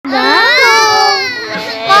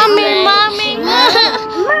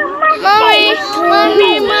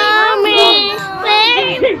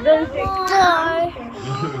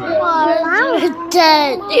You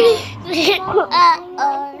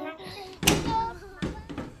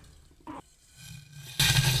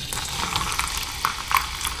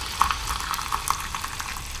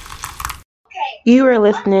are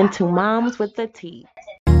listening to Moms with the Tea.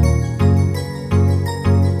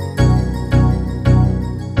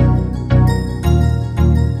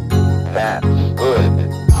 That's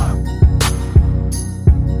good.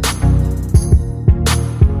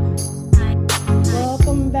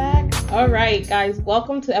 Welcome back. All right, guys.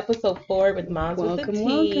 Welcome to episode 4 with Moms with the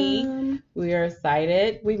Tea. Welcome. We are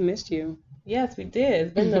excited. We've missed you. Yes, we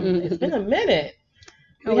did. It's been a minute.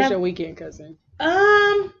 How was your weekend, cousin?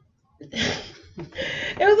 It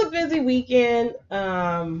was a busy weekend.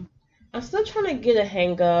 I'm still trying to get a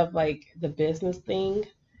hang of like the business thing.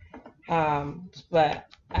 But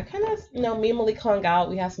I kind of, me and Malik hung out.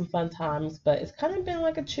 We had some fun times, but it's kind of been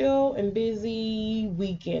like a chill and busy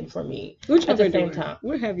weekend for me. What y'all at the been same doing? time.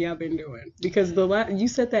 What have y'all been doing? Because you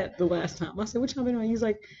said that the last time. I said, what y'all been doing? He's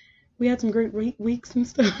like, we had some great weeks and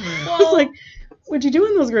stuff. I was like, what'd you do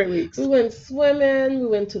in those great weeks? We went swimming. We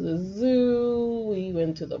went to the zoo. We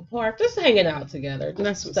went to the park. Just hanging out together.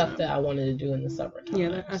 Just stuff that I wanted to do in the summertime.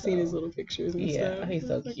 Yeah, I seen his little pictures and stuff. Yeah, he's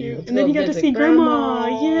so cute. And then you got to see grandma.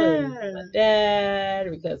 And my dad,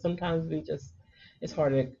 because sometimes it's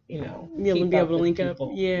hard to, be able to link people.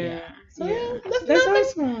 up. Yeah. So That's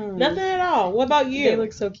nothing, awesome. Nothing at all. What about you? They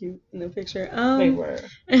look so cute in the picture. They were.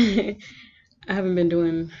 I haven't been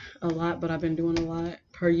doing a lot, but I've been doing a lot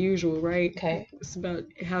per usual, right? Okay. It's about,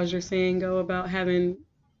 how's your saying go about having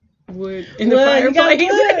wood in the fireplace?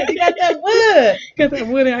 You got that wood. Got that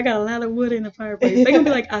wood. I got a lot of wood in the fireplace. They're going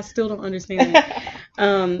to be like, I still don't understand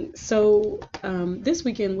it. So this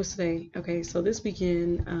weekend, what's today? Okay, so this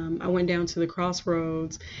weekend I went down to the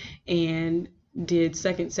Crossroads and did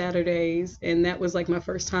Second Saturdays, and that was like my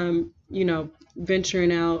first time,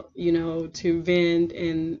 venturing out, to vend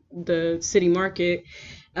in the city market.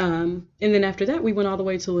 And then after that, we went all the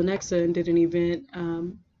way to Lenexa and did an event.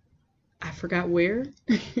 I forgot where.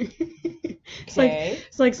 It's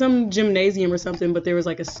like some gymnasium or something, but there was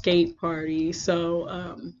like a skate party.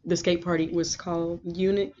 So the skate party was called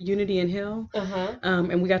Unity in Hell.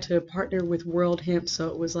 And we got to partner with World Hemp. So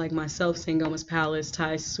it was like myself, St. Gomez Palace,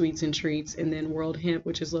 Thai's Sweets and Treats, and then World Hemp,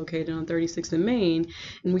 which is located on 36th and Main.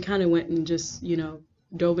 And we kind of went and just,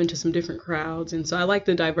 dove into some different crowds. And so I like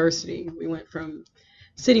the diversity. We went from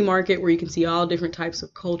city market where you can see all different types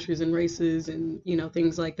of cultures and races and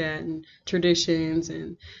things like that and traditions,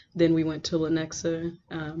 and then we went to Lenexa.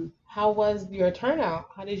 How was your turnout?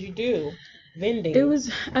 How did you do vending?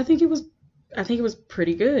 I think it was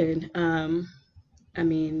pretty good. I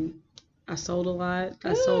mean, I sold a lot.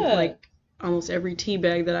 Good. I sold like almost every tea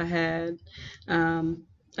bag that I had.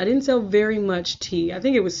 I didn't sell very much tea. I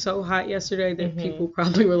think it was so hot yesterday that people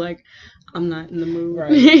probably were like, I'm not in the mood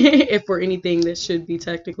if for anything that should be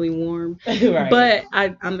technically warm. Right. But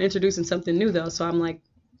I'm introducing something new though, so I'm like,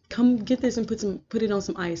 come get this and put it on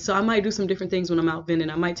some ice. So I might do some different things when I'm out vending.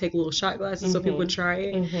 I might take little shot glasses so people would try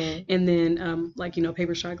it, and then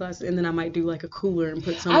paper shot glasses, and then I might do like a cooler and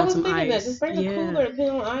put some on some ice. That. Just bring a cooler and put it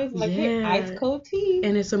on ice, like ice cold tea.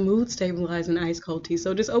 And it's a mood stabilizing ice cold tea.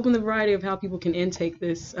 So just open the variety of how people can intake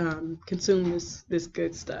this, consume this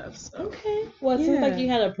good stuff. So. Okay. Well, it seems like you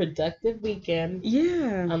had a productive weekend.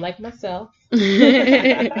 Yeah. Unlike myself.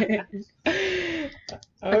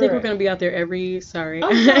 I think we're going to be out there every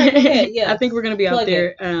I think we're going to be out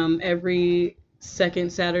there every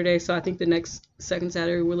second Saturday. So I think the next second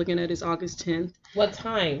Saturday we're looking at is August 10th. What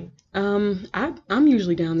time? I'm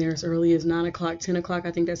usually down there as early as 9 o'clock, 10 o'clock.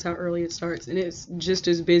 I think that's how early it starts. And it's just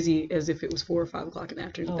as busy as if it was 4 or 5 o'clock in the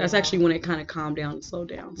afternoon. That's actually when it kind of calmed down and slowed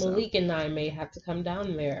down. So. Malik and I may have to come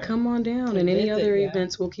down there. Come on down. And any other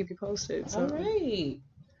events, we'll keep you posted. So.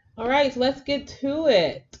 All right. So let's get to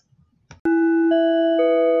it.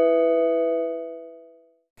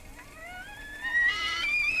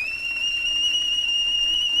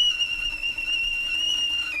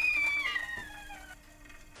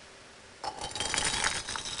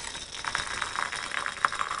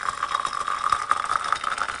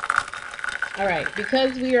 All right,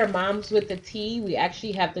 because we are moms with the tea, we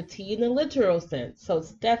actually have the tea in the literal sense. So,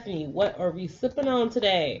 Stephanie, what are we sipping on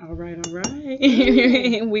today? All right.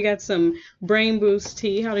 We got some Brain Boost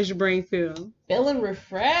tea. How does your brain feel? Feeling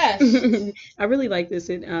refreshed. I really like this.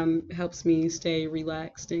 It helps me stay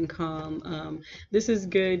relaxed and calm. This is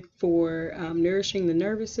good for nourishing the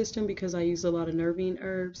nervous system because I use a lot of nervine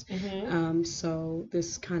herbs. So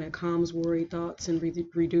this kind of calms worried thoughts and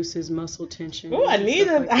reduces muscle tension. Oh, I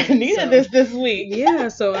needed this week. Yeah.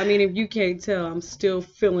 So I mean, if you can't tell, I'm still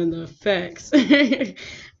feeling the effects.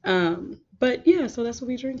 But yeah, so that's what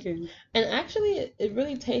we drinking. And actually, it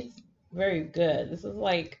really tastes very good. This is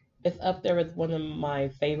like it's up there with one of my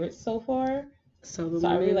favorites so far. So the So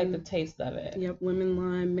I really like the lemon, taste of it. yep, lemon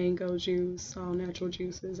lime mango juice, all natural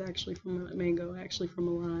juices, actually from a mango, actually from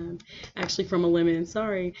a lime, actually from a lemon.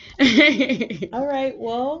 Sorry. All right,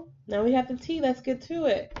 well, now we have the tea. Let's get to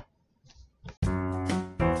it.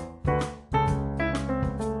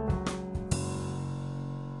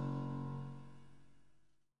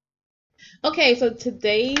 Okay, so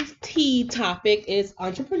today's tea topic is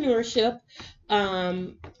entrepreneurship,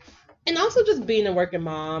 um, and also just being a working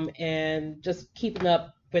mom and just keeping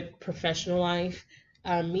up with professional life.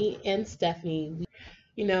 Me and Stephanie, we,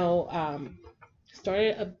 you know,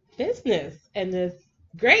 started a business, and it's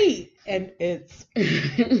great, and it's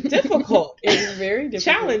difficult. It's very difficult.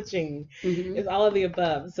 Challenging. Mhm. It's all of the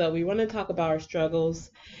above. So we want to talk about our struggles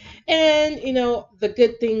and the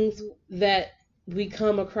good things that we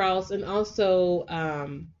come across, and also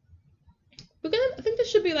I think this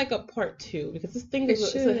should be like a part two because this thing It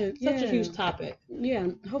is should, such a yeah. huge topic. Yeah,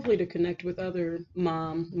 hopefully to connect with other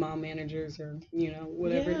mom managers or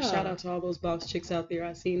whatever. Yeah. Shout out to all those boss chicks out there.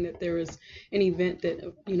 I seen that there was an event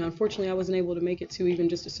that unfortunately I wasn't able to make it to, even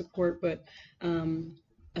just to support, but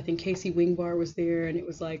I think Casey Wingbar was there, and it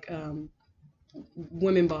was like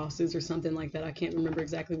women bosses or something like that. I can't remember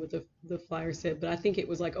exactly what the flyer said, but I think it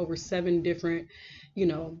was like over 7 different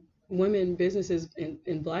women businesses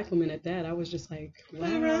and black women at that. I was just like,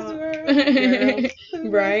 wow.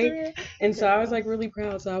 Right. And so I was like really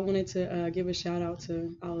proud. So I wanted to give a shout out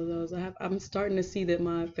to all of those. I'm starting to see that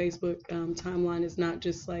my Facebook timeline is not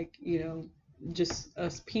just like just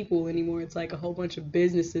us people anymore. It's like a whole bunch of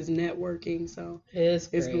businesses networking. So It's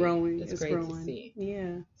it's great. growing. It's It's great to growing. see.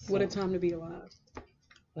 Yeah. So, What a time to be alive.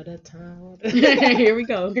 What a time. Here we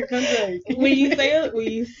go. Here comes Drake. When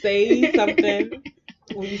you say something,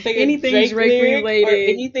 when you say anything a Drake lyric related, or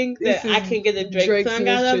anything this that I is can get a Drake Drake's song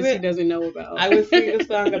out of mistress he it, doesn't know about. I would sing a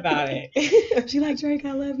song about it. She like, Drake,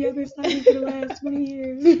 I love you. I've been stalking for the last 20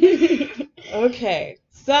 years. Okay,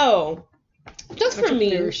 so just for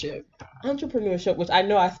me, Entrepreneurship. which I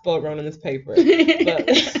know I spelled wrong in this paper, but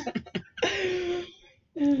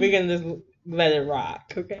we're gonna just let it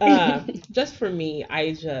rock. Okay. Just for me,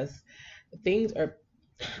 things are,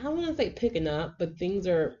 I don't want to say picking up, but things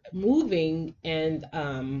are moving, and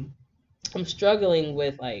I'm struggling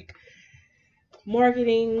with like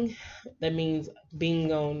marketing. That means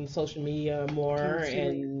being on social media more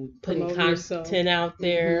Constantly and putting promoting yourself. content out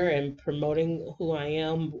there and promoting who I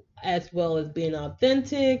am, as well as being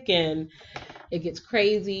authentic. And it gets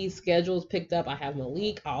crazy. Schedules picked up. I have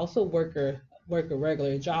Malik. I also work a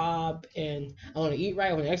regular job, and I want to eat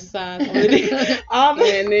right. I want to exercise. I want to do all the,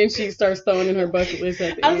 And then she starts throwing in her bucket list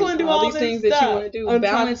at the I end. just want to do all these this things stuff that you want to do. on top-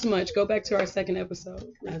 Balance much. Go back to our second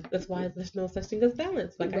episode. That's why there's no such thing as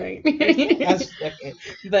balance. Like Right.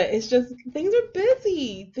 but it's just things are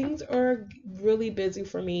busy. Things are really busy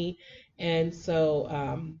for me, and so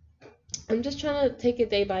I'm just trying to take it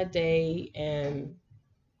day by day and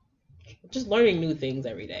just learning new things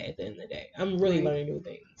every day. At the end of the day, I'm really Right. learning new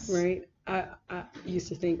things. Right. I used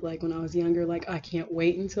to think like when I was younger, like I can't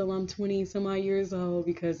wait until I'm 20 some odd years old,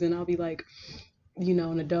 because then I'll be like,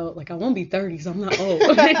 an adult. Like I won't be 30, so I'm not old.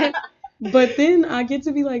 But then I get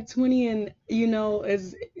to be like 20, and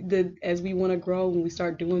as we want to grow and we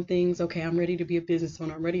start doing things, okay, I'm ready to be a business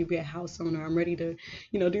owner, I'm ready to be a house owner, I'm ready to,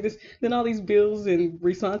 do this. Then all these bills and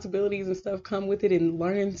responsibilities and stuff come with it, and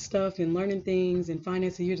learning stuff and learning things and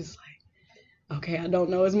finance, and you're just like, okay, I don't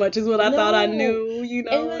know as much as what I thought I knew,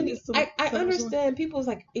 And then just I so much more. understand people's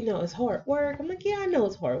like, it's hard work. I'm like, yeah, I know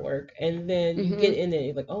it's hard work. And then you get in it,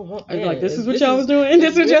 you're like, oh, well, I'd be man, like, this is what y'all was doing.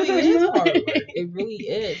 This is what y'all really is was hard doing. work. It really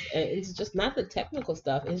is. And it's just not the technical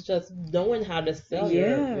stuff. It's just knowing how to sell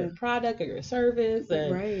your product or your service,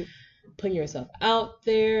 and Right. putting yourself out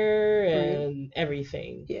there and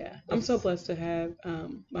everything. Yeah. I'm so blessed to have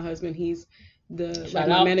my husband. He's the Shout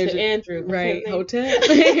my out manager. to Andrew. What's Right, his name?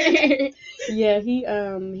 Hotel. Yeah,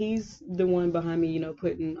 he's the one behind me,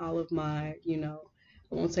 putting all of my,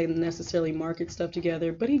 I won't say necessarily market stuff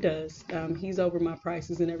together, but he does. He's over my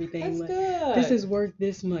prices and everything. That's Like, good. this is worth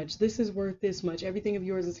this much. This is worth this much. Everything of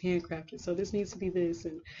yours is handcrafted, so this needs to be this.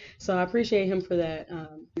 And so I appreciate him for that.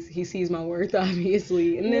 He sees my worth,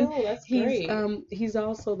 obviously. And then that's great. he's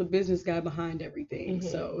also the business guy behind everything.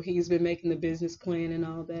 So he's been making the business plan and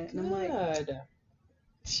all that. And I'm like,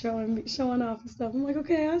 showing off and stuff. I'm like,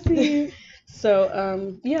 okay, I see you.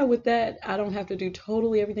 So with that, I don't have to do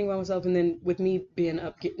totally everything by myself. And then with me being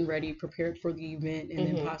up, getting ready, prepared for the event,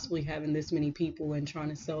 and then possibly having this many people and trying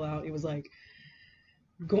to sell out, it was like,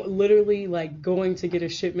 literally like going to get a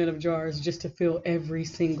shipment of jars just to fill every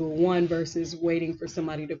single one versus waiting for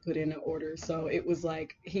somebody to put in an order. So it was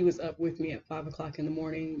like he was up with me at 5 o'clock in the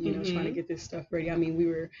morning, you know, trying to get this stuff ready. I mean, we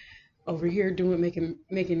were over here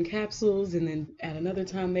making capsules, and then at another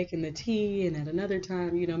time making the tea, and at another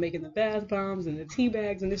time, you know, making the bath bombs and the tea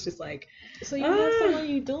bags, and it's just like, so you have someone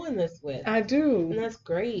you doing this with. I do, and that's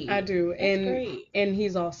great. I do. That's great. And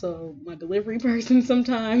he's also my delivery person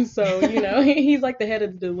sometimes, so you know, he's like the head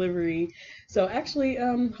of the delivery. So actually,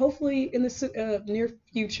 hopefully in the near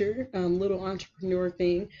future, little entrepreneur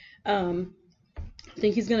thing, I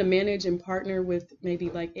think he's gonna manage and partner with maybe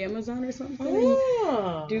like Amazon or something.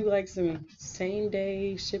 Oh. Do like some same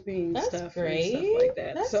day shipping stuff and stuff like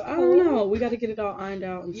that. That's so cool. I don't know. We got to get it all ironed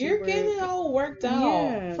out. And You're getting it all worked out.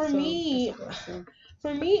 Yeah, For me,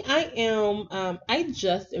 I am. I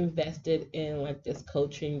just invested in like this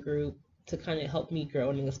coaching group to kind of help me grow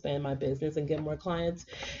and expand my business and get more clients.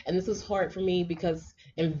 And this is hard for me because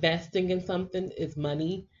investing in something is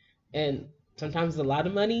money, and sometimes it's a lot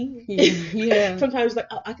of money. Yeah. Sometimes like,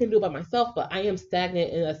 oh, I can do it by myself, but I am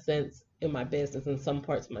stagnant in a sense in my business, in some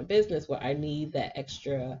parts of my business where I need that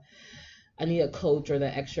extra, I need a coach or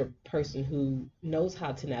that extra person who knows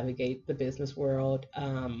how to navigate the business world.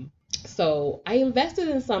 So I invested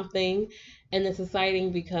in something, and it's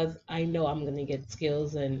exciting because I know I'm going to get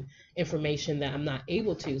skills and information that I'm not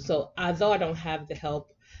able to. So although I don't have the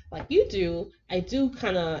help like you do, I do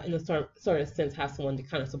kind of, in a sort of sense, have someone to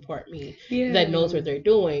kind of support me that knows what they're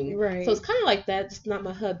doing. Right. So it's kind of like that, just not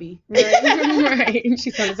my hubby. Right. Right.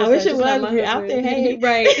 She's kind of I wish it was. You're out there, hey.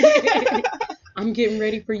 Right. I'm getting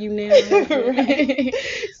ready for you now. Right.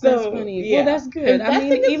 So that's funny. Yeah. Well, that's good.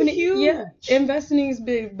 Investing I mean, even huge. Investing is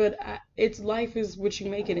big, but it's life is what you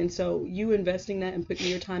make it, and so you investing that and putting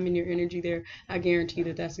your time and your energy there, I guarantee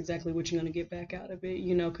that that's exactly what you're gonna get back out of it.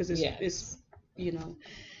 You know, because it's you know.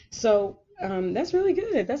 So that's really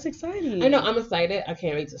good. That's exciting. I know. I'm excited. I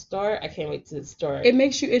can't wait to start.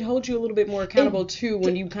 It holds you a little bit more accountable too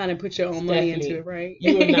when you kind of put your own money into it, right?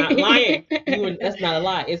 You are not lying. That's not a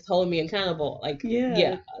lie. It's holding me accountable. Like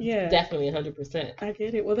yeah, definitely 100%. I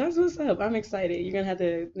get it. Well, that's what's up. I'm excited. You're gonna have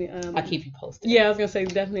to. I'll keep you posted. Yeah, I was gonna say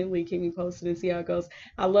definitely keep me posted and see how it goes.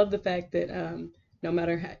 I love the fact that no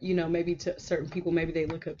matter how, you know, maybe to certain people, maybe they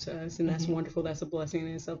look up to us, and that's wonderful. That's a blessing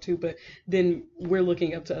in itself too. But then we're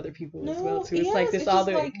looking up to other people as well too. It's like this all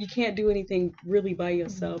the you can't do anything really by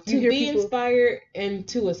yourself. To be inspired and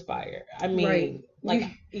to aspire. I mean, right.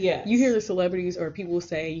 Like, yeah. You hear the celebrities or people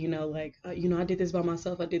say, you know, like, you know, I did this by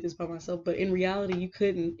myself. But in reality, you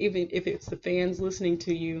couldn't, even if it's the fans listening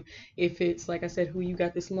to you, if it's, like I said, who you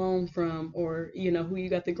got this loan from or, you know, who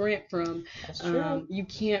you got the grant from. That's true. You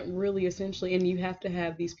can't really essentially, and you have to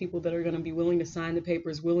have these people that are going to be willing to sign the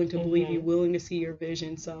papers, willing to believe you, willing to see your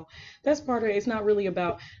vision. So that's part of it. It's not really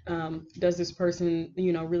about, does this person,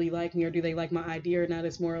 you know, really like me or do they like my idea or not?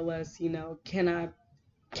 It's more or less, you know, can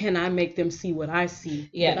I make them see what I see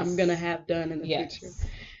that I'm going to have done in the future?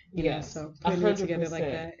 You know, so putting it together like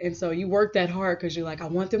that. And so you work that hard because you're like, I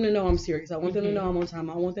want them to know I'm serious. I want them to know I'm on time.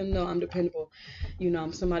 I want them to know I'm dependable. You know,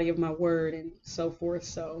 I'm somebody of my word and so forth.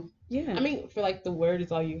 So, yeah. I mean, for like the word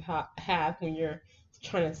is all you have when you're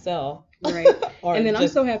trying to sell. Right. And then I'm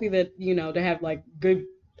so happy that, you know, to have like good,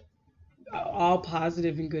 all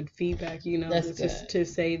positive and good feedback, you know, to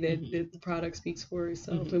say that the product speaks for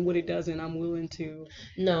itself and what it doesn't, I'm willing to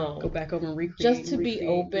go back over and recreate. Just to be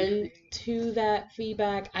open to that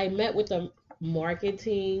feedback. I met with a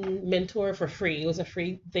marketing mentor for free. It was a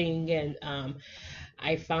free thing, and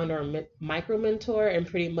I found our micro mentor, and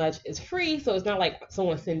pretty much it's free, so it's not like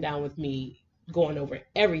someone sitting down with me going over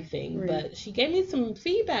everything, but she gave me some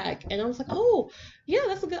feedback, and I was like, oh yeah,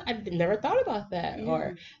 that's a good, I never thought about that.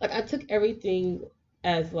 Or like I took everything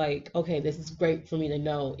as like, okay, this is great for me to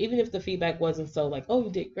know, even if the feedback wasn't so like, oh,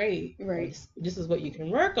 you did great, right, this is what you can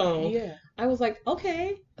work on. I was like,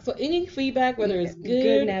 okay, so any feedback, whether it's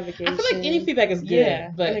good navigation, I feel like any feedback is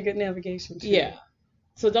good, but and a good navigation too.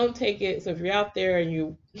 So don't take it. So if you're out there and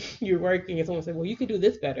you're working and someone says, well, you can do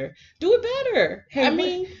this better, do it better. Hey, I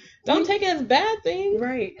mean, don't take it as a bad thing.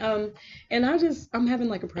 Right. And I'm having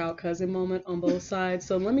like a proud cousin moment on both sides.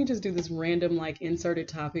 So let me just do this random like inserted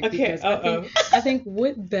topic because I think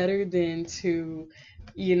what better than to,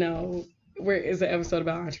 you know, where is an episode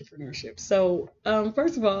about entrepreneurship. So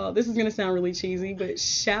first of all, this is going to sound really cheesy, but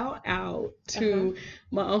shout out to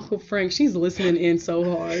my Uncle Frank. She's listening in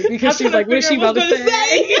so hard because she's like, what is she about to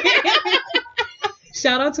say?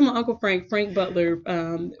 Shout out to my Uncle Frank Butler,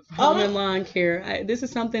 Home and Lawn Care. This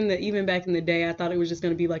is something that even back in the day, I thought it was just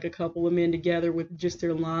going to be like a couple of men together with just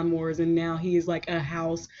their lawnmowers, and now he is like a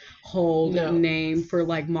household name for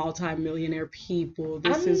like multi-millionaire people.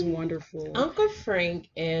 This is wonderful. Uncle Frank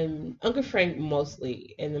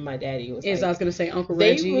mostly, and then my daddy was. I was going to say Uncle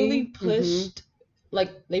Reggie. They really pushed.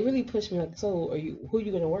 They really pushed me, like, so who are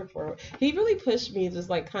you going to work for? He really pushed me, just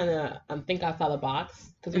like kind of think outside the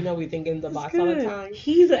box, because we think in the box all the time.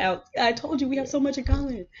 I told you we have so much in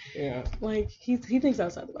common. Yeah. Like, he thinks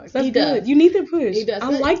outside the box. That's he good. Does. You need to push. He does.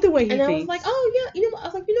 I like the way he thinks. And I was like, oh, yeah, I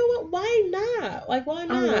was like, you know what? Why not? Like, why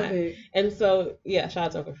not? I love it. And so, yeah, shout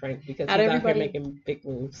out to Uncle Frank, because he's out here making big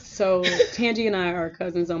moves. So, Tangi and I are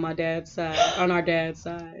cousins on our dad's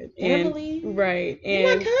side. Emily? Right.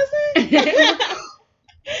 And my cousin?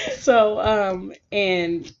 So,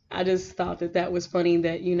 and I just thought that was funny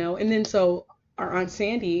that, and then so our Aunt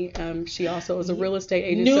Sandy, she also is a real estate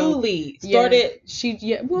agent. Newly started.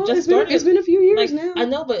 It's been a few years now. I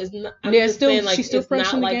know, but it's not. She's still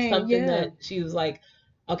fresh in the game. Something that she was like,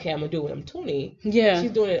 okay, I'm gonna do it when I'm 20. Yeah.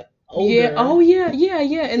 She's doing it older. Yeah. Oh yeah.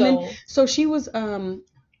 And then so she was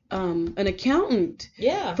an accountant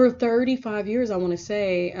for 35 years, I want to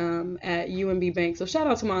say, at UMB Bank. So shout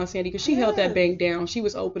out to Mom Sandy, because she held that bank down. She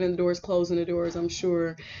was opening the doors, closing the doors, I'm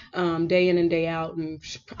sure, day in and day out. And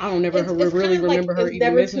I don't really remember her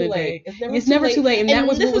even missing a day. It's never too late. And that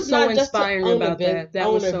was what was so inspiring about that.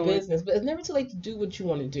 That was so business, but it's never too late to do what you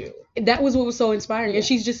want to do. That was what was so inspiring. And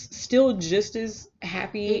she's still just as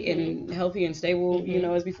happy and healthy and stable,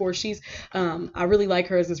 as before. She's I really like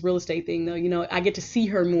her as this real estate thing, though. I get to see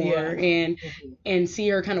her more and see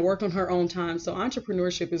her kind of work on her own time. So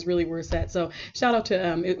entrepreneurship is really where it's at. So shout out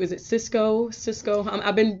to was it Cisco.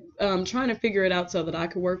 I've been trying to figure it out so that I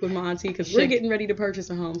could work with my auntie, because we're getting ready to purchase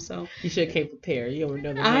a home. So you should have came prepared. You don't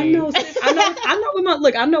know the name. I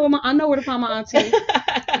know where to find my auntie.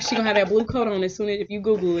 She gonna have that blue coat on as soon as if you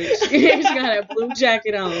Google it. She gonna have that blue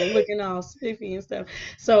jacket on, looking all spiffy and stuff.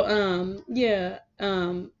 So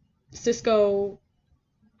Cisco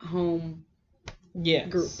Home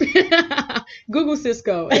Group. Google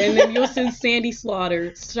Cisco, and then you'll see Sandy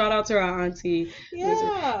Slaughter. Shout out to our auntie.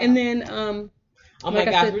 Yeah. And then oh my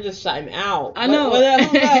gosh, we're just shouting out. I know. Who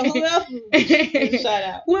else? Shout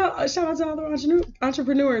out. Well, shout out to all the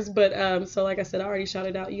entrepreneurs. But so like I said, I already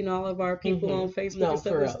shouted out, all of our people on Facebook and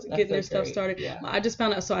stuff getting their stuff started. Yeah. I just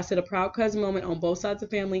found out. So I said a proud cousin moment on both sides of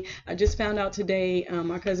the family. I just found out today,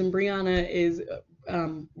 my cousin Brianna is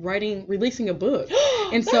releasing a book.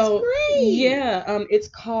 And so great. It's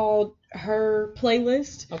called Her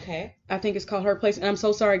Playlist. Okay. I think it's called Her Place. And I'm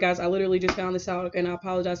so sorry, guys. I literally just found this out, and I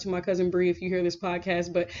apologize to my cousin Bree if you hear this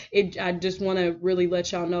podcast. But I just want to really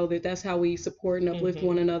let y'all know that that's how we support and uplift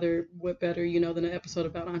one another. What better, than an episode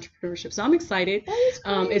about entrepreneurship. So I'm excited. That is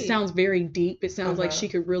great. It sounds very deep. It sounds like she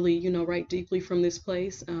could really, write deeply from this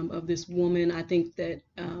place of this woman. I think that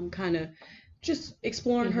kind of just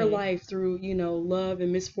exploring her life through, love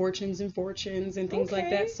and misfortunes and fortunes and things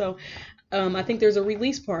like that. So I think there's a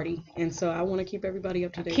release party, and so I want to keep everybody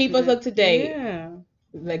up to date. Keep us up to date. Yeah.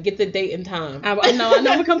 Like, get the date and time. I know.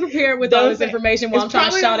 I'm come prepared with all this information while I'm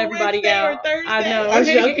trying to shout everybody out. I know. I'm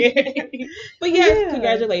joking. But yes,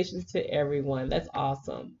 congratulations to everyone. That's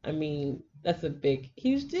awesome. I mean, that's a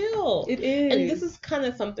huge deal. It is. And this is kind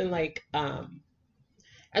of something like, I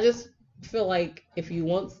just feel like if you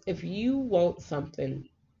want something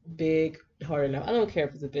big, hard enough, I don't care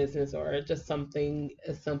if it's a business or just something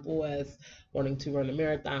as simple as wanting to run a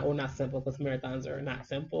marathon, or not simple because marathons are not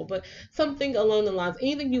simple, but something along the lines,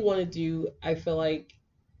 anything you want to do, I feel like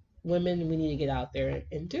women, we need to get out there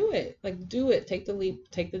and do it. Like, do it. Take the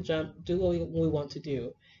leap, take the jump, do what we want to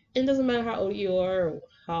do. And it doesn't matter how old you are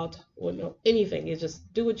or anything. It's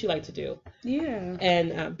just do what you like to do. Yeah.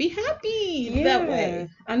 And be happy that way.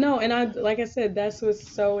 I know. And like I said, that's what's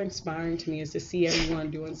so inspiring to me, is to see everyone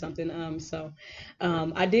doing something. So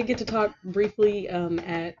I did get to talk briefly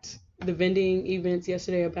at the vending events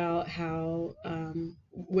yesterday about how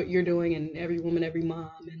what you're doing, and every woman, every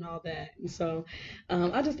mom, and all that. And so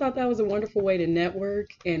I just thought that was a wonderful way to network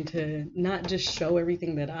and to not just show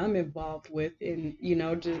everything that I'm involved with, and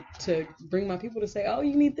to bring my people to say, oh,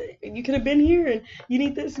 you need this, you could have been here, and you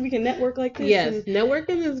need this, we can network like this. Yes,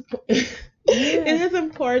 networking is it is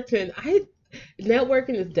important.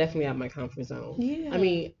 Networking is definitely out of my comfort zone. Yeah. I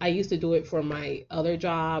mean, I used to do it for my other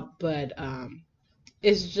job, but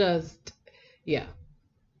it's just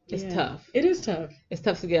it's tough. It is tough. It's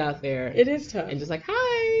tough to get out there. It is tough. And just like,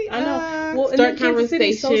 hi. I know. Well, start and Kansas City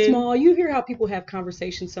is so small. You hear how people have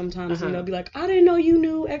conversations sometimes, and they'll be like, I didn't know you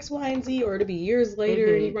knew X, Y, and Z, or it'll be years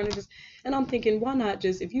later, and you run into this. And I'm thinking, why not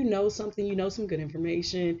just, if you know something, you know some good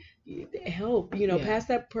information, help, pass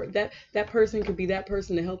that person could be that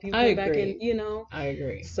person to help you come back in, I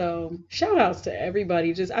agree. So shout outs to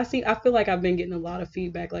everybody. I feel like I've been getting a lot of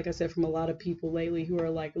feedback, like I said, from a lot of people lately who are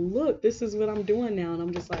like, look, this is what I'm doing now. And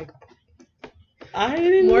I'm just like, I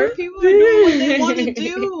didn't More know people are doing what they want to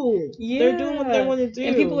do. Yeah. They're doing what they want to do.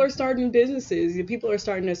 And people are starting businesses. People are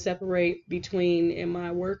starting to separate between, am I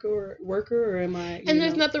a worker or am I... And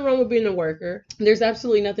there's nothing wrong with being a worker. There's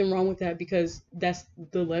absolutely nothing wrong with that, because that's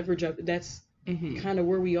the leverage of it. That's kind of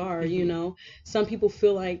where we are, Some people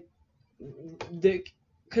feel like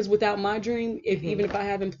because without my dream, even if I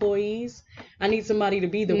have employees, I need somebody to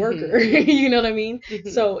be the worker. You know what I mean?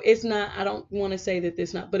 So it's not, I don't want to say that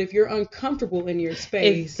it's not, but if you're uncomfortable in your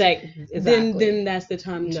space, then that's the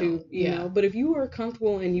time to, you know. But if you are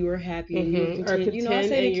comfortable and you are happy and you continue, I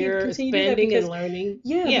say to keep expanding and learning.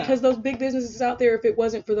 Yeah, because those big businesses out there, if it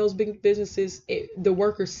wasn't for those big businesses, the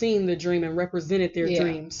worker seen the dream and represented their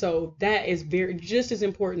dream. So that is just as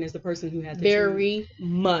important as the person who had the dream. Very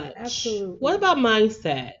much. Absolutely. What about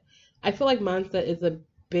mindset? I feel like mindset is a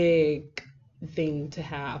big thing to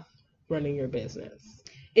have running your business.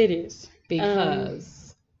 It is.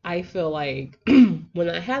 Because I feel like when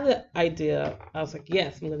I had the idea, I was like,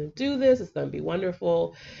 yes, I'm going to do this. It's going to be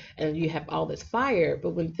wonderful. And you have all this fire. But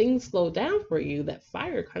when things slow down for you, that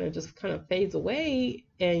fire kind of fades away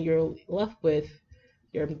and you're left with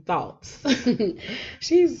your thoughts.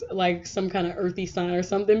 She's like some kind of earthy sign or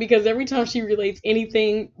something, because every time she relates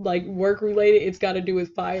anything like work related, it's got to do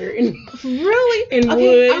with fire and really and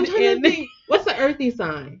wood. I'm trying to think. What's the earthy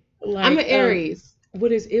sign? Like, I'm an Aries.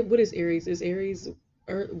 What is it? What is Aries? Is Aries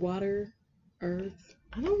earth, water, earth?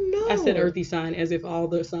 I don't know. I said earthy sign as if all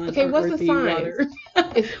the signs are what's earthy. The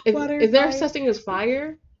sign? Water. Is there such thing as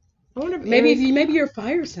fire? I wonder if maybe you're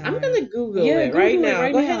fire sign. I'm gonna Google it right now.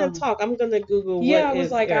 Go ahead and talk. I'm gonna Google. I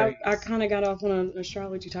was like, Aries. I kind of got off on an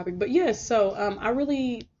astrology topic, but yes. So I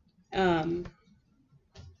really I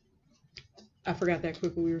forgot that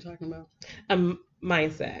quick what we were talking about.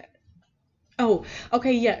 Mindset. Oh,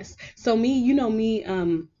 okay, yes. So me,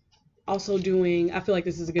 also doing, I feel like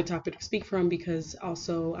this is a good topic to speak from, because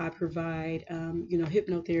also I provide,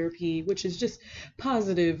 hypnotherapy, which is just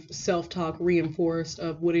positive self-talk reinforced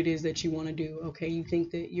of what it is that you want to do. Okay, you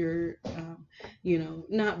think that you're,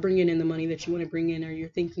 not bringing in the money that you want to bring in, or you're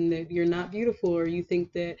thinking that you're not beautiful, or you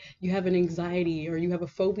think that you have an anxiety, or you have a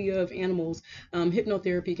phobia of animals.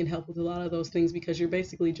 Hypnotherapy can help with a lot of those things, because you're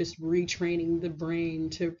basically just retraining the brain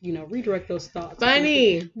to, redirect those thoughts.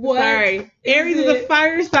 Funny. What? Sorry. Aries is a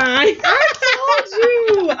fire sign. I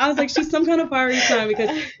told you. I was like, she's some kind of fiery sign, because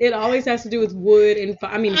it always has to do with wood and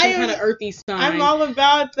some kind of earthy sign. I'm all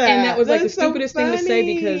about that. And that was like the stupidest thing to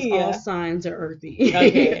say, because all signs are earthy.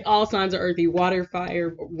 Okay. All signs are earthy. Water,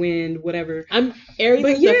 fire, wind, whatever. Aries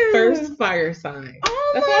is the first fire sign.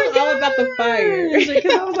 Oh, that's why I'm all about the fire.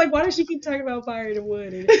 Because I was like, why does she keep talking about fire and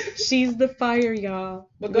wood? And she's the fire, y'all.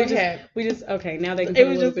 Well, go ahead. Okay, now they can put a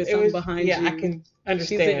little bit something behind you. Yeah, I can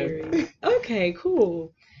understand. She's okay,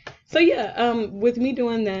 cool. So with me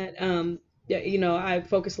doing that, I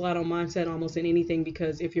focus a lot on mindset almost in anything,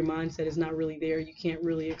 because if your mindset is not really there, you can't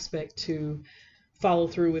really expect to follow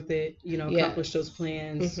through with it, accomplish those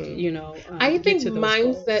plans, I think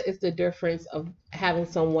mindset is the difference of having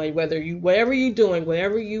someone, whatever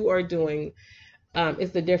you are doing,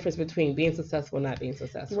 it's the difference between being successful and not being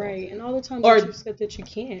successful. Right. And all the times that you said that you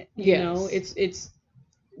can't, it's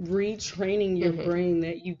retraining your brain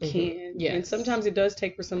that you can. Yes. And sometimes it does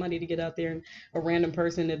take for somebody to get out there and a random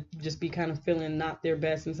person to just be kind of feeling not their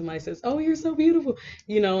best, and somebody says, oh, you're so beautiful,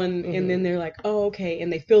 and then they're like, oh, okay,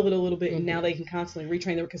 and they feel it a little bit, and now they can constantly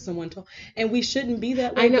retrain them because someone told. And we shouldn't be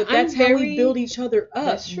that way. I know, but that's how we build each other up.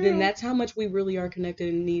 That's true. Then that's how much we really are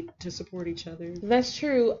connected and need to support each other. That's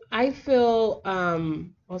true. I feel I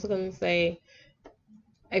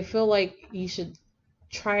feel like you should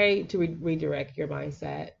try to redirect your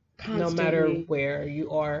mindset. Constantly. No matter where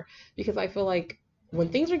you are, because I feel like when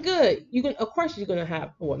things are good, of course you're gonna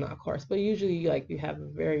have, well, not of course, but usually you have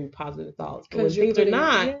very positive thoughts. But when things are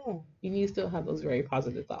not, you need to still have those very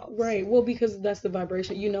positive thoughts. Right. Well, because that's the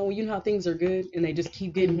vibration. You know how things are good and they just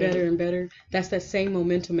keep getting better and better. That's that same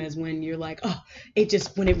momentum as when you're like, oh,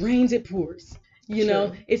 when it rains, it pours. You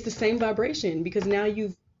know, it's the same vibration, because now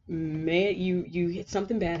you've you hit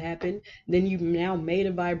something bad happened, then you now made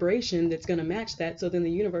a vibration that's going to match that. So then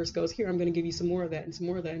the universe goes, here, I'm going to give you some more of that and some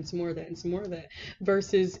more of that and some more of that and some more of that.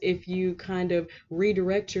 Versus if you kind of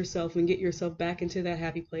redirect yourself and get yourself back into that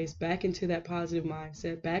happy place, back into that positive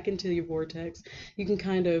mindset, back into your vortex, you can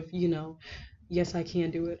kind of, yes, I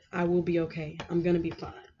can do it. I will be okay. I'm going to be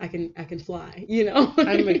fine. I can fly,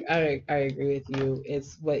 I agree with you.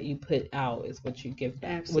 It's what you put out is what you give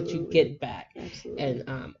back, Absolutely. what you get back. Absolutely.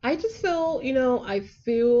 And I just feel, I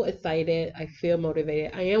feel excited. I feel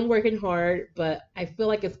motivated. I am working hard, but I feel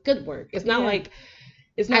like it's good work. It's not like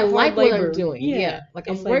it's not I hard like labor. what I'm doing. Yeah. Like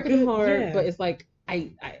I'm It's like working good- hard, yeah. but it's like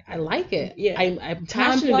I like it. Yeah. I'm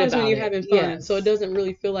Time passionate flies about when you're it. having fun, Yes. so it doesn't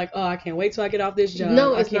really feel like, oh, I can't wait till I get off this job.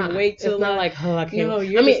 No, I it's can't not. wait till it's not like, oh, I can't. No,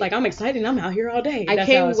 you're just like, I'm excited and I'm out here all day. I That's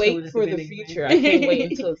how can't was feeling wait at for the the beginning. future. I can't wait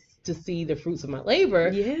until to see the fruits of my labor.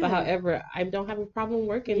 Yeah. But however, I don't have a problem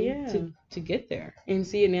working Yeah. to get there. And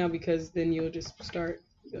see it now, because then you'll just start.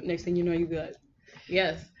 Next thing you know, you got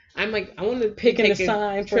Yes. I'm like, I want to picking a take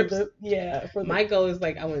sign for trips. the My goal is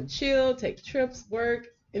like, I want to chill, take trips, work,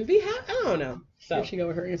 and be happy. I don't know. So Here she go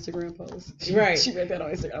with her Instagram post. Right. She read that on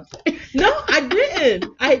Instagram. no, I didn't.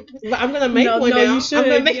 But I'm gonna make one now. You should. I'm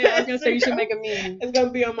gonna make I was gonna say you should make a meme. It's gonna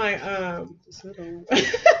be on my Just hold on.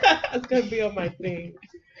 it's gonna be on my thing.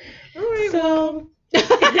 All right. So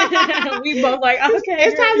well, we both like, okay,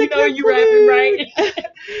 it's time to you rapping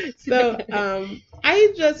right. So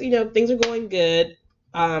I just things are going good.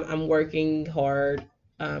 I'm working hard.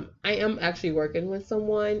 I am actually working with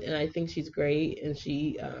someone, and I think she's great, and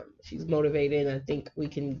she's motivated, and I think we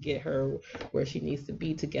can get her where she needs to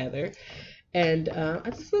be together. And I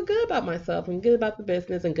just feel good about myself and good about the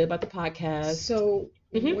business and good about the podcast. So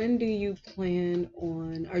Mhm. when do you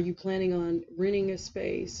are you planning on renting a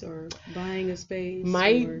space or buying a space?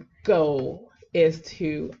 My or- goal is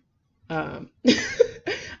to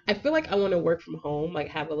I feel like I want to work from home, like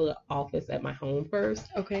have a little office at my home first,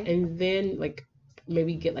 Okay. and then like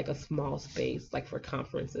maybe get like a small space like for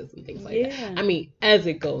conferences and things like that. Yeah. I mean, as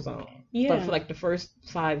it goes on. Yeah. But for like the first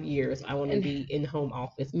 5 years, I want to And- be in home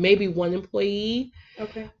office. Maybe one employee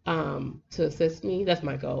Okay. to assist me. That's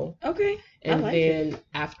my goal. Okay. And like then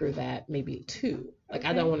after that, maybe two. Like I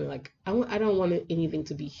Okay. don't want to I don't want anything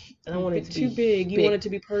to be. I don't want it to too be big. You want it to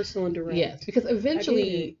be personal and direct. Yes, because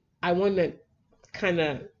eventually I want to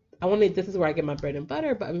this is where I get my bread and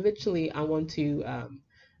butter, but eventually I want to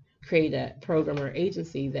create a program or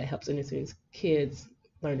agency that helps inner city kids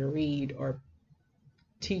learn to read or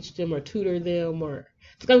teach them or tutor them, or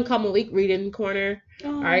it's going to call Malik Reading Corner. I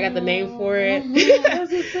already got the name for it.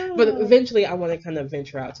 That's what's up. But eventually I want to kind of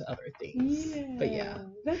venture out to other things. Yeah. But yeah.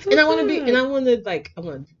 That's And I what's want to be, up. and I want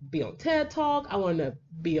to be on TED Talk. I want to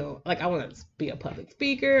be on, I want to be a public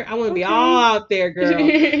speaker. I want to be Okay. all out there, girl.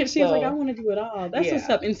 She's So, like, I want to do it all. That's yeah. what's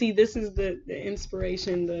up. And see, this is the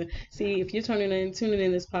inspiration. If you're tuning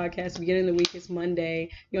in this podcast, we get in the week, it's Monday,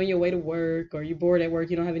 you're on your way to work or you're bored at work,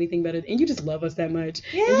 you don't have anything better, and you just love us that much.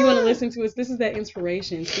 Yeah. And you want to listen to us. This is that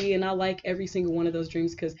inspiration. See, and I like every single one of those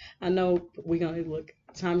dreams because I know we're going to look.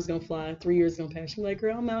 Time's gonna fly. 3 years gonna pass. You're like,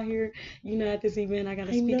 girl, I'm out here. At this event. I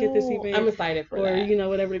gotta speak at this event. I'm excited for or that.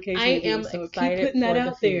 whatever the case I may be. am So excited keep putting that for the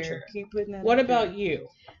out there. future. Keep putting that. What out there. about you?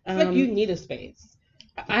 I feel like you need a space.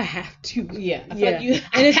 I have to. Yeah. I feel Yeah. like you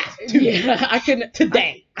And have to. Yeah, I couldn't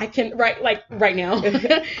Today. I can right now.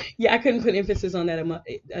 Yeah, I couldn't put emphasis on that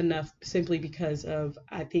enough simply because of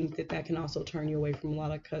I think that can also turn you away from a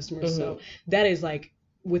lot of customers. So that is like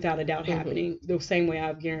without a doubt happening the same way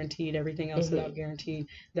I've guaranteed everything else that I've guaranteed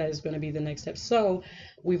that is going to be the next step. So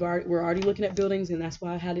we're already looking at buildings, and that's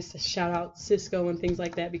why I had to shout out Cisco and things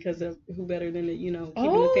like that, because of who better than keeping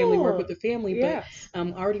the family work with the family. Yes. But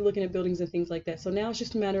I'm already looking at buildings and things like that. So now it's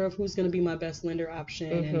just a matter of who's going to be my best lender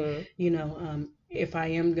option, and if I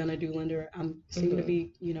am going to do lender, I'm seeming to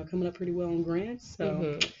be coming up pretty well on grants.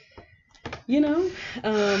 So.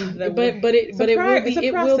 But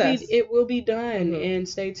it will be done, and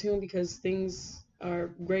stay tuned because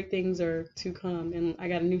great things are to come, and I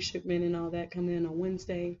got a new shipment and all that coming in on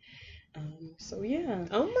Wednesday. So yeah.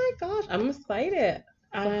 Oh my gosh, I'm excited.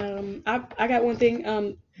 I got one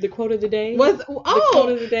thing. The quote of the day. Quote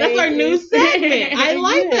of the day that's our new segment. I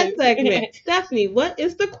like that segment. Stephanie, what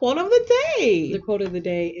is the quote of the day? The quote of the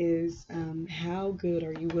day is, how good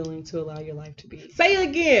are you willing to allow your life to be? Say it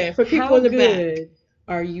again for people how in the good back.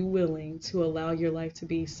 Are you willing to allow your life to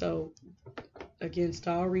be? So against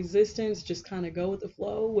all resistance, just kind of go with the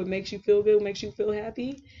flow. What makes you feel good, what makes you feel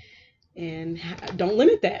happy, and don't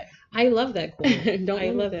limit that. I love that quote. Don't I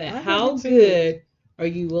limit love that. that. I How love it too. good are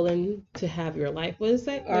you willing to have your life? What is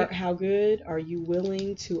that? How good are you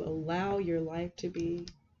willing to allow your life to be?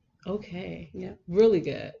 Okay. Yeah. Really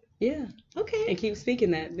good. Yeah. Okay. And keep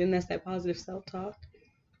speaking that. Then that's that positive self-talk.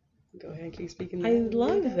 Go ahead and keep speaking that. I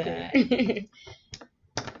love that.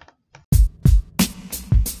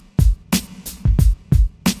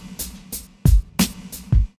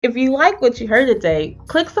 If you like what you heard today,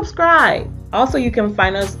 click subscribe. Also, you can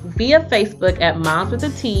find us via Facebook at Moms with a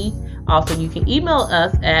T. Also, you can email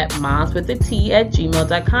us at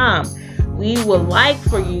momswithat@gmail.com. We would like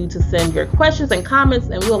for you to send your questions and comments,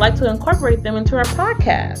 and we would like to incorporate them into our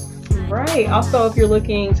podcast. Right. Also, if you're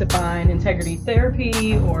looking to find integrity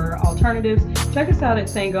therapy or alternatives, check us out at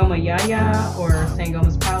Sangoma Yaya or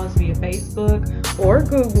Sangoma's Palace via Facebook or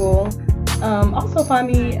Google. Also find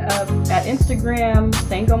me at Instagram,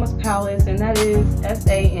 Sangoma's Palace, and that is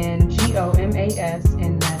SANGOMAS,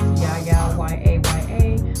 and that's Yaya,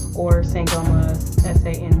 YAYA, or Sangoma's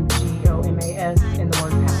SANGOMAS in the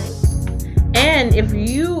word palace. And if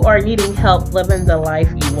you are needing help living the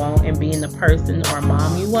life you want and being the person or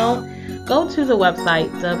mom you want, go to the website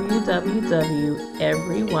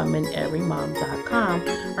www.everywomaneverymom.com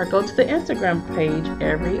or go to the Instagram page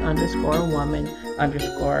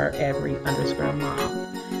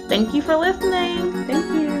every_woman_every_mom. Thank you for listening. Thank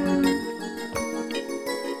you.